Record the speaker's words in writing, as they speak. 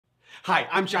Hi,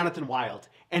 I'm Jonathan Wild,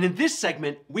 and in this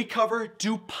segment, we cover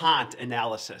DuPont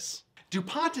Analysis.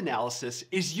 DuPont Analysis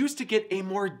is used to get a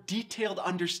more detailed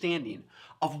understanding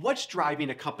of what's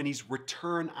driving a company's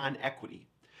return on equity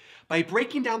by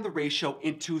breaking down the ratio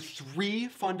into three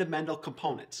fundamental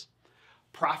components: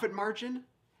 profit margin,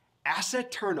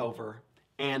 asset turnover,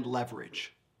 and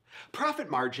leverage. Profit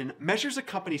margin measures a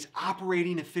company's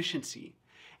operating efficiency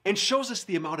and shows us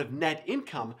the amount of net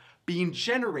income being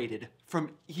generated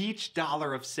from each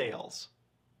dollar of sales.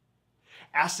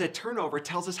 Asset turnover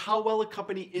tells us how well a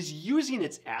company is using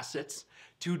its assets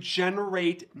to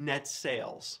generate net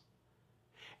sales.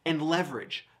 And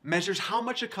leverage measures how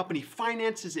much a company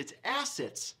finances its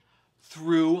assets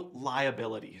through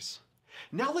liabilities.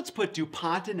 Now let's put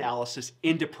DuPont Analysis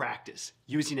into practice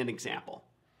using an example.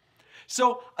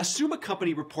 So assume a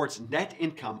company reports net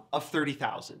income of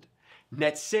 $30,000,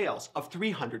 net sales of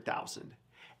 $300,000,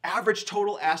 average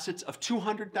total assets of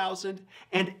 $200,000,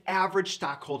 and average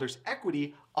stockholders'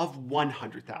 equity of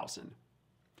 $100,000.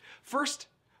 First,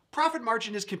 profit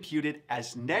margin is computed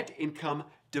as net income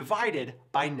divided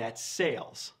by net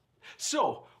sales.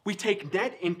 So we take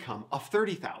net income of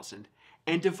 $30,000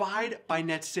 and divide by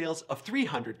net sales of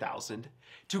 $300,000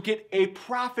 to get a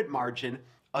profit margin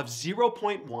of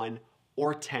 0.1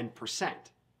 or 10%.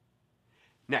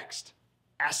 Next,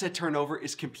 asset turnover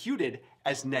is computed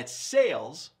as net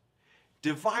sales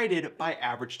divided by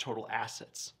average total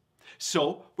assets.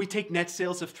 So we take net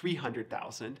sales of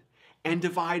 $300,000 and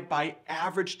divide by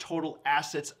average total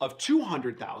assets of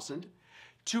 $200,000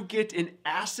 to get an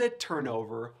asset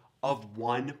turnover of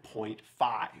 1.5.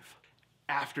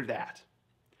 After that,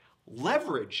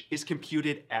 leverage is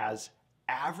computed as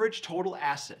average total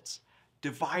assets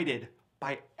divided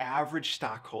by average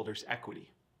stockholders'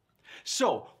 equity.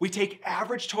 So we take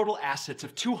average total assets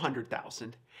of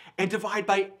 $200,000 and divide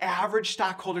by average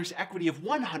stockholders' equity of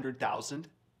 $100,000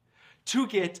 to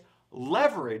get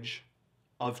leverage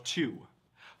of 2.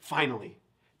 Finally,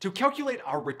 to calculate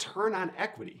our return on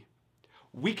equity,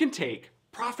 we can take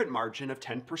profit margin of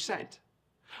 10%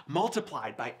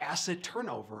 multiplied by asset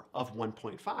turnover of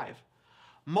 1.5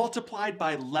 multiplied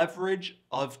by leverage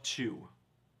of 2.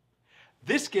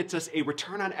 This gets us a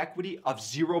return on equity of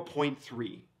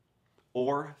 0.3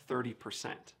 or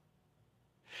 30%.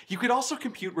 You could also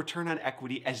compute return on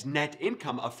equity as net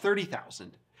income of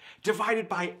 $30,000 divided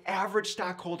by average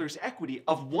stockholders' equity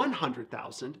of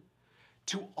 $100,000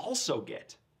 to also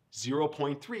get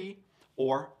 0.3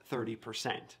 or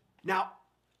 30%. Now,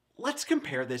 let's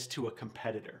compare this to a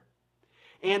competitor.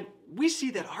 And we see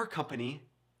that our company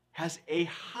has a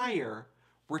higher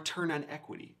return on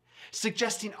equity,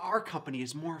 suggesting our company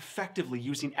is more effectively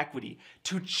using equity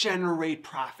to generate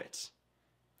profits.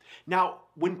 Now,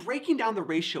 when breaking down the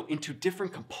ratio into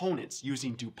different components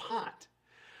using DuPont,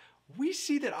 we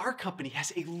see that our company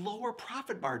has a lower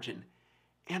profit margin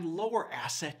and lower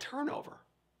asset turnover,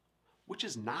 which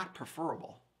is not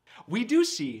preferable. We do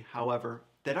see, however,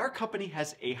 that our company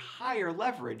has a higher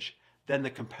leverage than the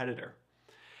competitor.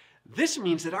 This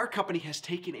means that our company has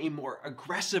taken a more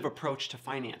aggressive approach to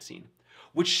financing,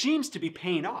 which seems to be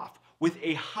paying off with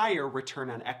a higher return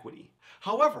on equity.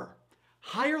 However,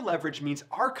 higher leverage means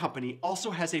our company also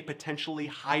has a potentially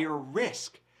higher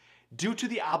risk due to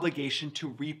the obligation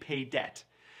to repay debt,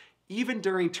 even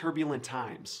during turbulent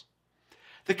times.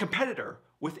 The competitor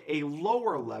with a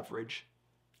lower leverage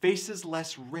faces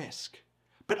less risk,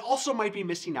 but also might be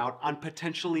missing out on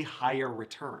potentially higher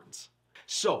returns.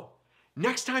 So,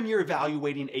 next time you're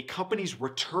evaluating a company's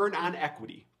return on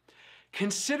equity,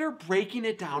 consider breaking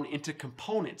it down into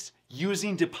components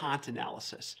using DuPont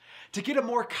Analysis to get a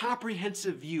more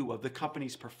comprehensive view of the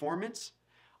company's performance,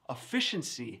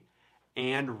 efficiency,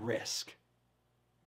 and risk.